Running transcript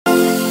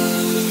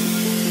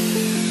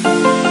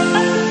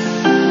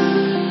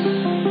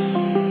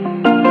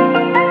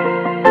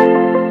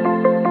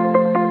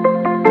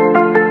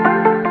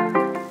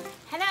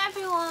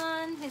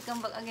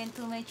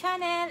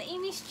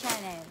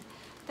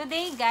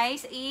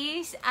guys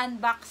is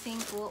unboxing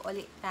po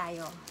ulit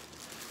tayo.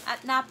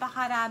 At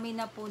napakarami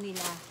na po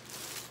nila.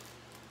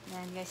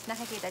 Yan guys,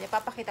 nakikita niyo.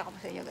 Papakita ko po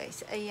sa inyo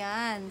guys.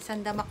 Ayan,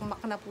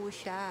 sandamakmak na po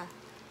siya.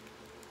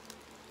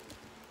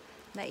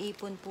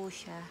 Naipon po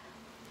siya.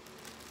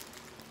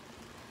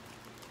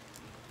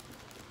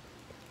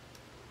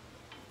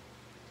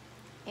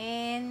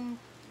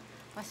 And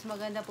mas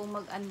maganda pong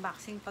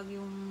mag-unboxing pag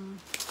yung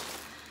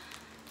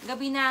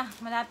gabi na,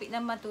 malapit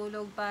na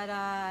matulog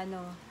para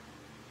ano.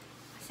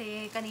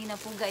 Kasi kanina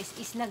po guys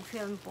is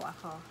nag-film po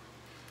ako.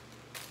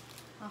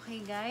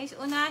 Okay guys,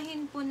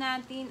 unahin po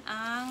natin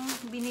ang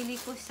binili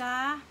ko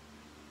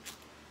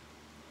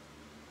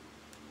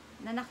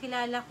na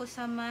nakilala ko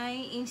sa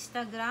may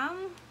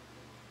Instagram.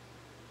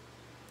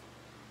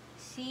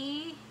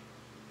 Si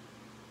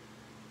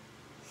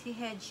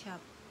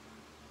Hedshoppe.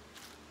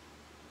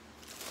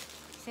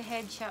 Si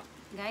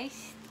Hedshoppe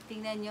guys,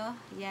 tingnan nyo,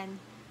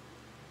 yan.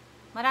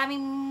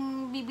 Maraming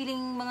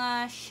bibiling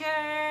mga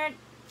shirt,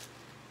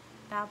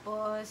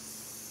 tapos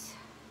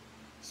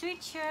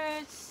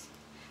sweatshirts.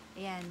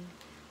 Ayan.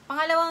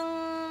 Pangalawang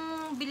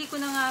bili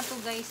ko na nga to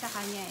guys sa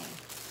kanya eh.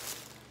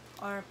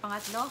 Or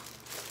pangatlo.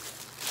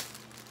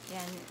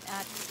 Ayan.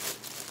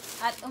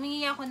 At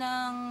umingi ako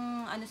ng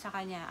ano sa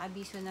kanya,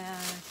 abiso na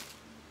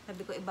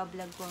sabi ko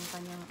ibablog ko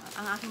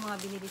ang aking mga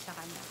binili sa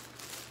kanya.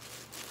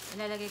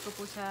 Ilalagay ko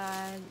po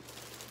sa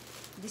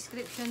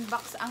description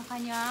box ang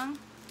kanyang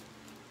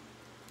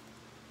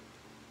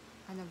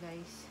ano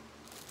guys.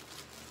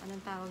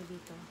 Anong tawag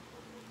dito?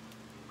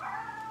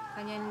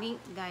 Kanyang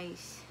link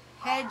guys.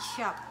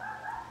 Hedshoppe.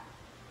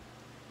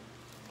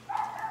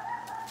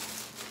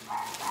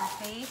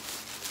 Okay.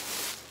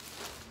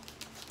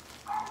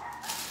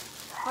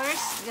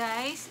 First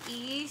guys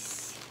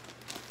is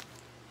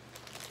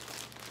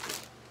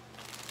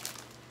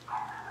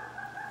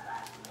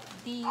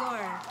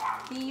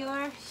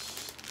Dior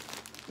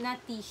na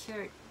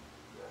t-shirt.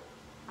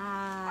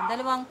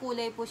 Dalawang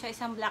kulay po siya,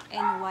 isang black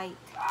and white.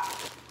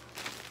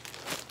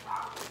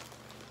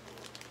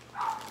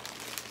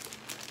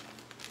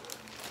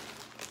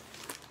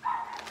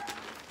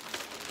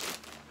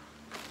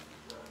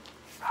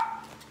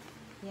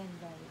 Yan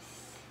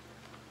guys.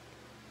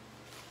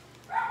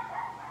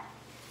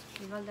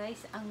 Diba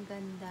guys, ang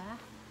ganda.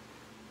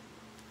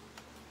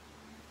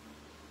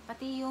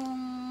 Pati yung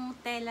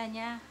tela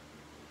niya,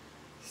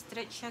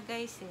 stretch siya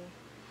guys eh.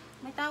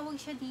 May tawag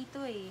siya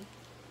dito eh.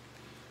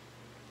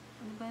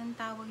 Ano ba yung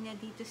tawag niya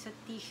dito sa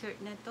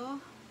t-shirt na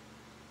to?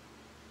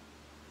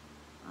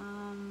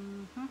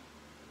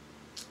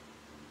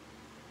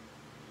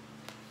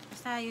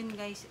 Basta yun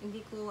guys,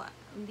 hindi ko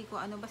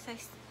ano, basta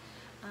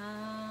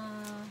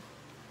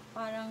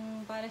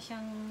para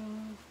siyang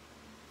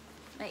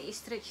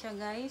nai-stretch siya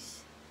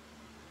guys.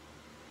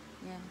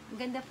 Yan. Ang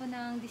ganda po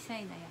ng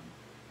design na yan.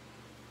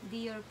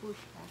 Dior po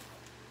siya.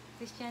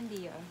 Christian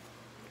Dior.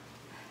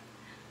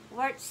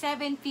 Worth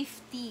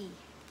 $7.50.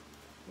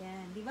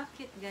 Yan. Di ba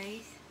cute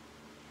guys?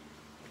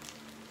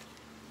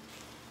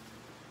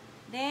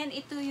 Then,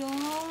 ito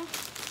yung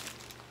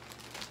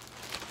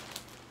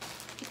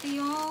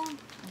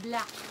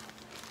black.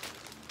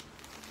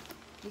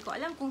 Hindi ko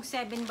alam kung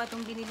 7 ba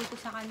itong binili ko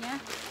sa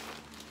kanya.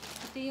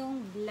 Ito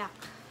yung black.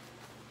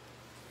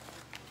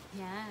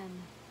 Yan.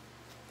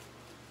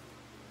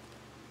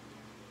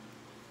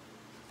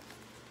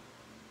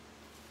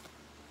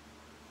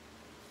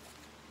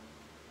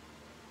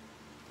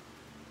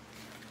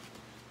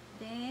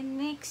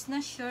 Then, next na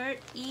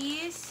shirt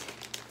is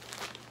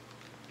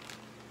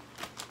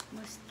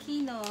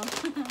Moschino.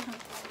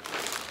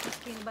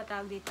 Moschino ba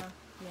tawag dito?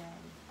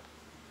 Yan.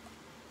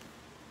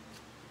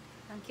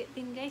 Ang cute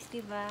din guys,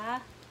 diba?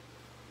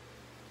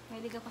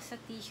 Mahilig ako sa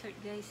t-shirt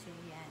guys eh.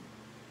 Yan.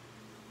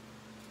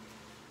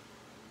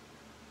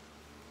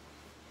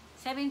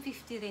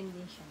 $7.50 rin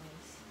din siya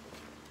guys.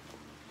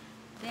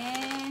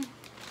 Then,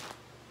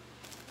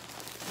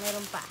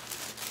 meron pa.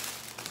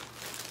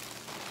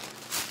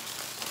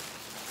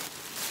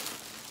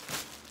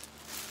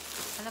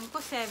 Alam ko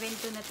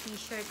 7.2 na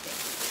t-shirt eh.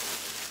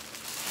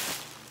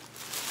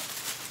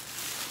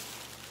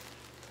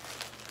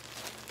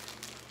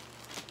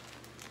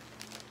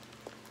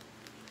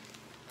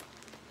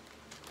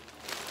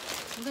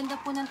 Ang ganda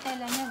po ng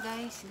tela niya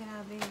guys.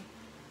 Grabe.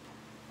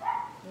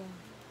 Ayan.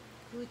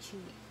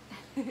 Gucci.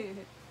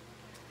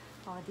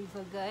 O,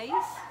 diba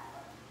guys?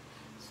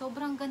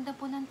 Sobrang ganda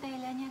po ng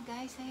tela niya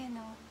guys. Ayan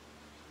o.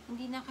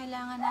 Hindi na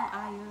kailangan ng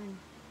iron.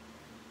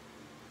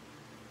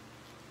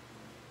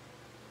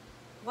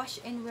 Wash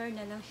and wear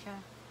na lang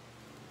siya.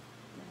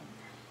 Ayan.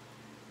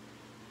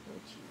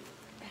 Gucci.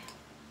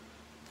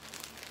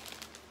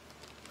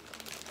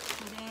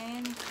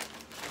 Then,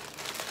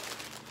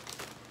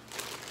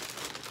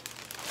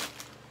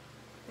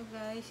 ito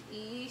guys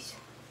is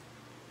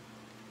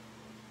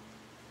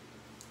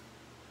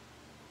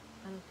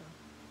ano to?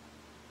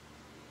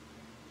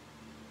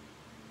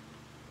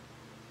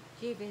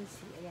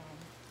 Givenchy. Ayan.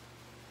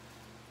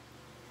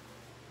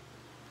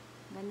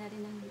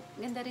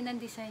 Ganda rin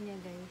ang design niya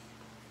guys.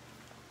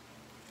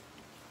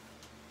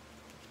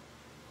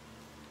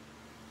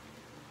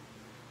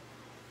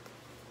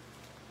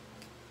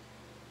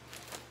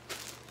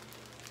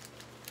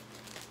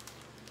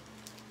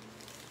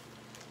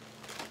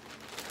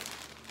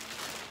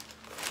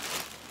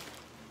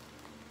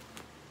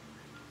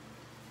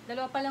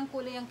 Dalawa palang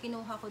kulay ang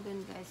kinuha ko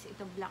dun guys.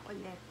 Ito black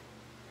ulit.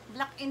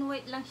 Black and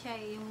white lang siya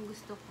yung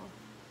gusto ko.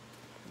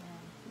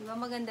 Yan. Diba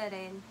maganda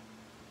rin?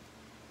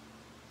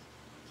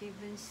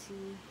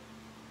 Givenchy.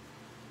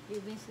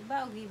 Givenchy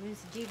ba? O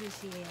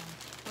Givenchy yan.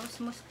 Tapos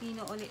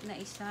Moschino ulit na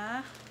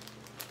isa.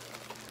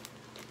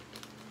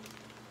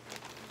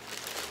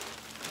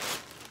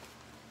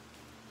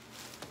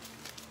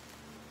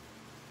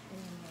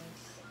 Ayan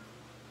guys.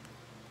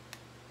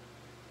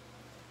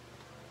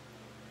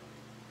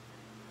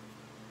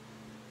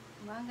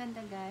 Diba ang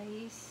ganda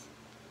guys?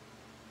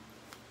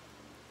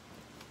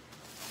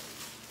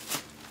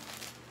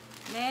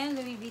 Then,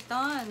 Louis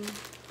Vuitton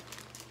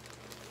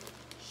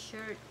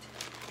shirt.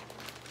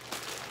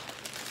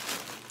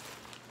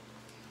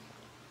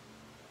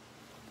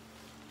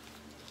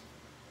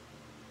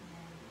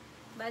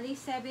 Bali,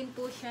 7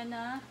 po siya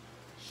na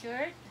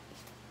shirt.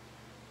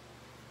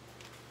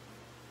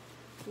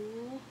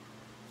 2,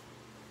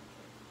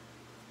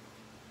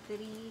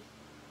 3,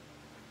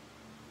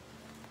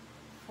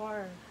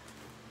 4,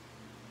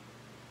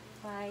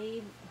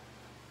 5,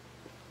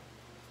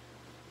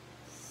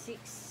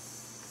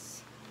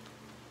 6,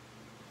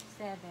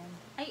 7.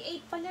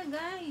 Ay, 8 pala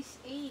guys.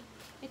 8.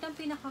 Ito ang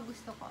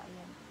pinakagusto ko.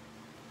 Ayan.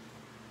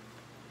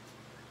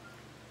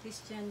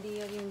 Christian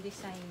Dior yung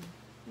design.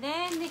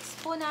 Then,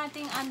 next po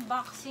nating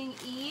unboxing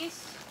is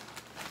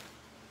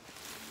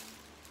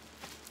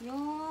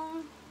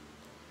yung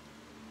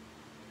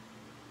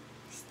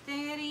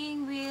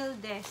steering wheel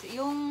desk.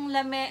 Yung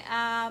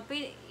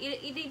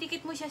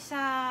ididikit mo siya sa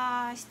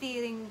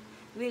steering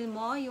wheel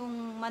mo,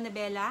 yung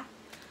manabela.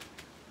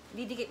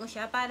 Didikit mo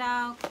siya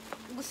para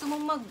gusto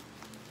mong mag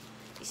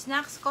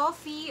snacks,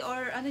 coffee,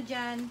 or ano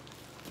dyan.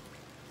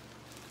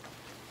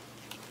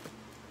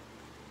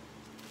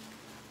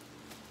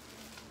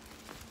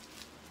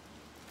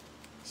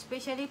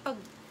 Especially pag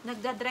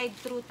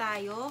nagda-drive-thru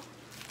tayo,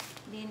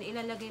 din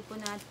ilalagay po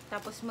natin,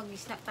 tapos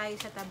mag-snack tayo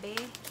sa tabi.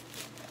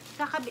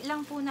 Kakabit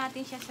lang po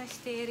natin siya sa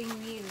steering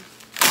wheel.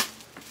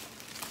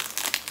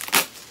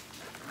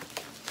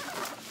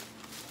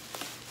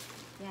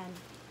 Yan.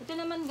 Ito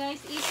naman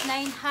guys is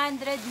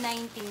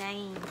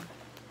 999.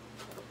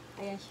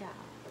 Ayan siya.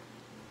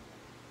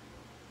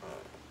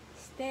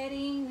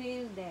 Steering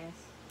wheel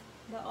desk.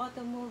 The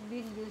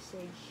automobile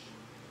usage.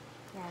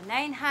 Yan.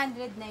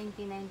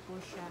 999 po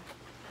siya.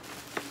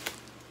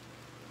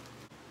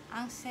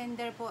 Ang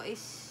sender po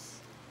is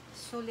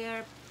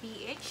Solar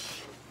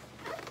PH.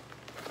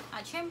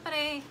 At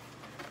syempre,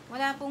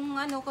 wala pong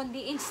ano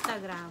kundi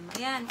Instagram.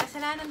 Ayan,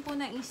 kasalanan po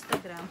ng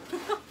Instagram.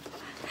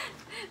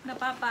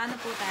 Napapaano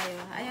po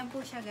tayo. Ayan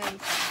po siya guys.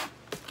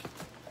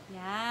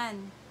 Yan.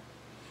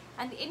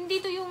 And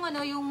dito yung ano,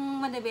 yung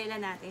manabela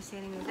natin,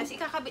 kasi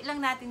kakabit lang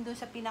natin doon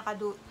sa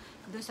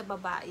doon sa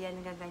baba, yan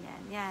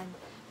gaganyan. Yan.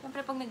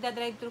 Siyempre pag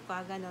nagda-drive-thru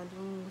ka, gano'n,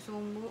 gusto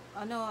mong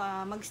ano,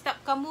 mag-stop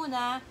ka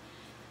muna.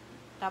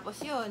 Tapos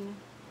 'yun.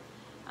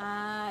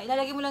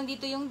 Ilalagay mo lang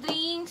dito yung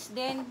drinks,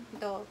 then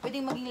ito,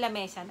 pwedeng maging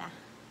lamesa na.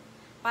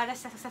 Para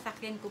sa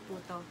sasakyan ko po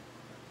 'to.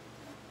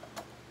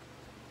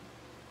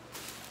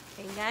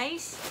 Okay,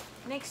 guys.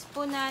 Next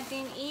po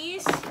natin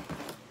is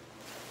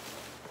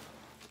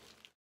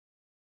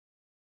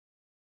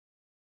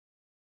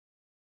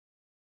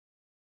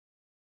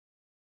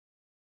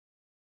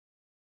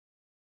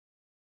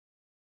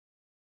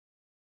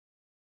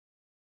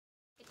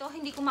ito,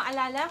 hindi ko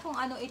maalala kung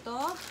ano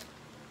ito.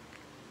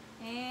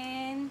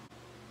 And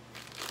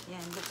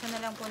yan, buksan na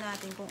lang po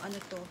natin kung ano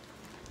to.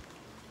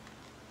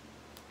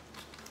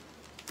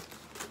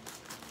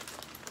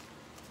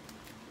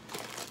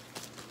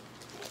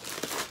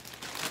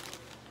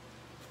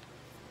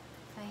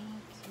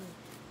 Thank you.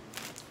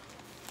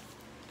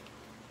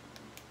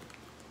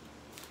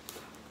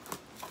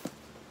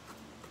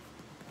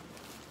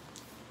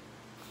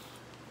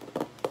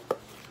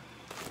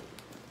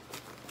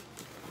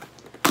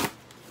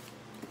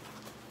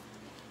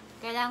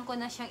 Kailangan ko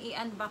na siyang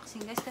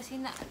i-unboxing guys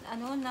kasi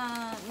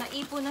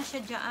naipon na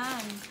siya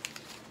diyan.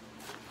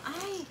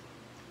 Ay,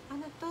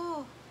 ano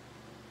to?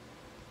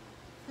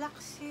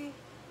 Flaxseed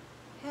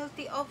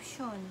healthy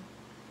option.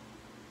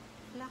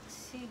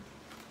 Flaxseed.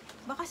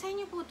 Baka sa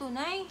inyo po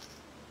tunay.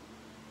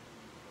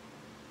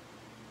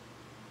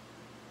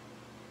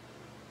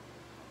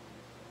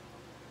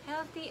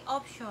 Healthy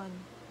option.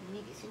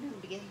 Sino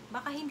bigay?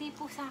 Baka hindi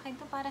po sa akin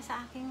to, para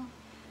sa aking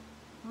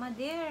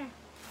mother.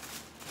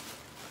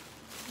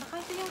 Baka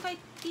ito yung kay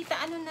tita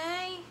ano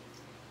nay.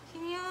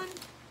 Sino yun?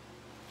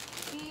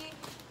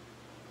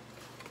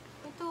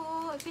 Ito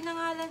oh,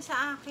 pinangalan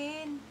sa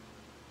akin.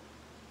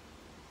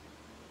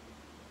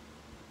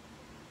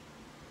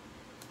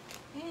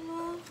 Ayan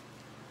oh.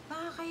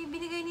 Baka kayo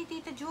binigay ni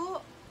Tita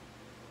Jo.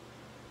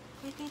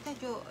 Kay Tita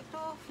Jo.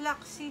 Ito,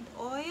 flaxseed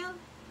oil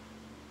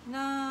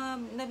na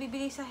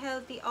nabibili sa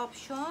healthy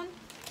option.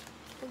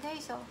 Ito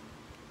guys oh.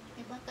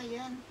 Eh baka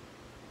yan.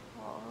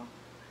 Oo.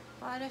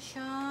 Para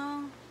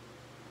siyang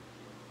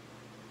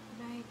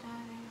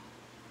dietary.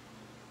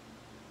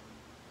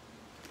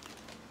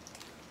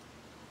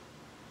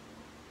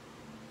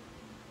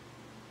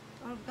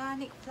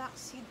 Organic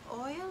flaxseed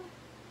oil.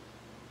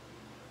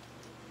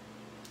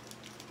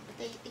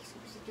 tayo text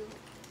ko si Joe.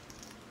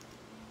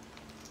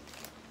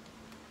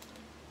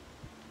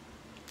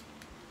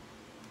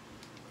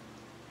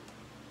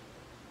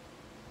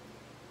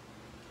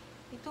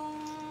 Itong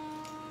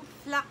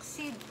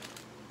flaxseed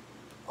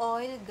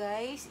oil,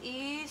 guys,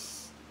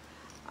 is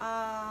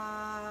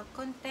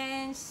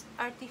contains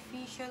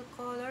artificial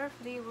color,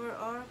 flavor,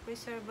 or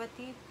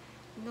preservative.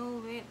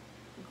 No wheat,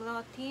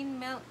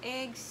 gluten, milk,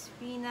 eggs,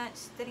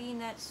 peanuts, tree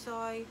nuts,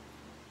 soy,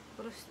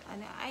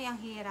 ay, ang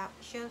hirap.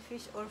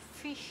 Shellfish or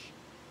fish.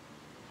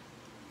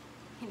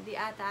 Hindi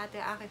ata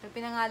akin ito.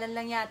 Pinangalan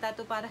lang yata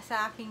ito para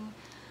sa aking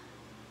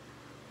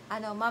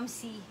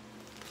mamsi.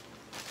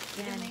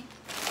 Yan.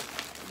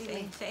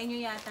 Sa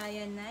inyo yata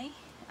yan, Nay.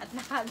 At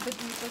nakagod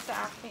dito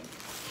sa akin.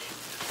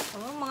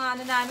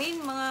 Mga namin,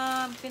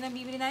 mga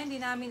pinabibili namin,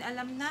 hindi namin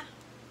alam na.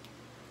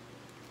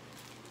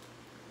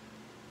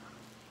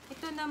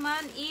 Ito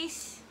naman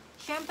is,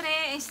 syempre,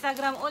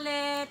 Instagram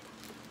ulit.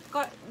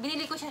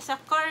 Binili ko siya sa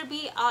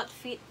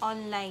𝗟𝗢𝗙𝗘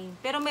online.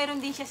 Pero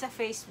meron din siya sa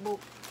Facebook.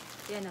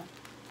 Yan o.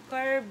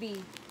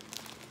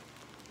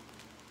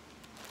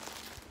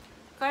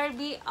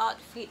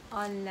 𝗟𝗢𝗙𝗘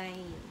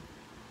online.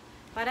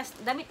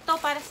 Damit to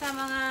para sa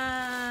mga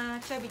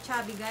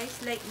chubby guys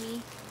like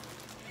me.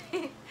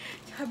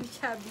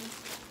 chubby.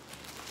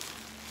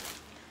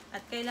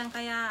 At kailan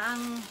kaya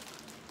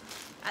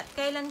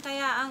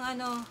ang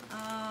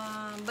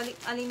balik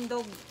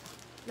alindog,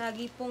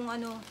 lagi pong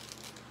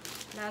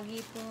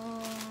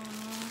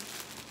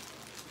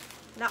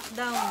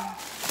lockdown.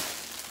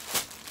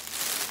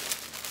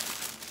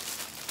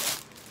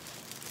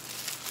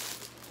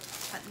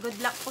 At good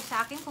luck po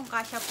sa akin kung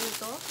kasya po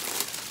to.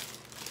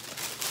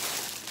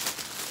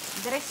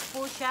 Dress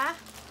po siya.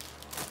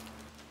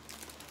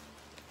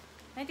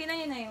 Ay,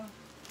 tinan nyo na yun.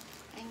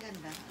 Ay, ang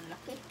ganda. Ang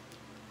laki.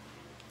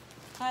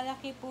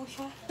 Kalaki po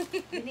siya.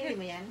 Binili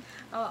mo yan?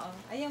 Oo.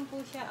 Ayan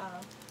po siya,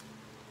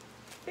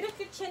 Pero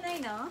cute siya,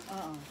 Nay, no?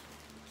 Oo.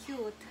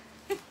 Cute.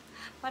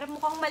 Parang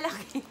mukhang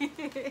malaki.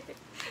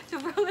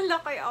 Sobrang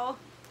laki,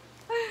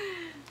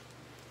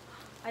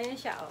 Ayan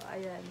siya,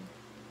 Ayan.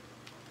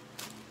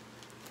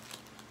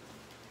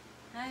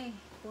 Ay,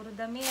 puro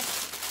damit.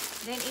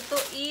 Then, ito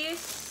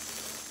is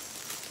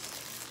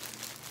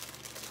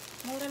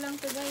mura lang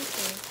to, guys,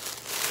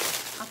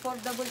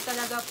 affordable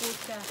talaga po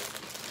siya.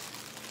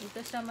 Dito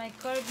sa my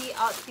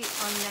𝗟𝗢𝗙𝗘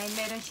online.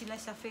 Meron sila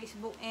sa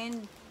Facebook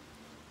and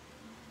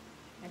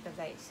ito,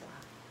 guys.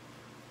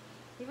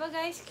 Diba,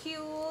 guys?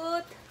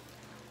 Cute.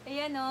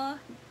 Ayan,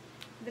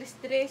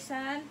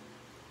 dress-dressan.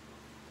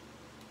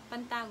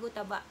 Pantago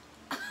taba.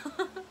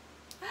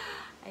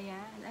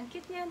 Ayan. Ang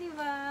cute niya,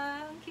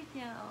 diba? Ang cute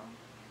niya,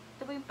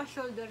 Ito ba yung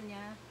pa-shoulder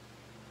niya?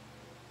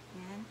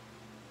 Ayan.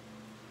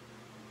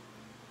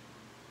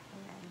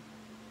 Ayan.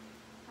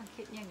 Ang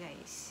cute niya,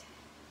 guys.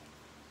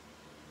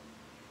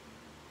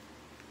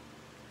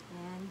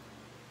 Ayan.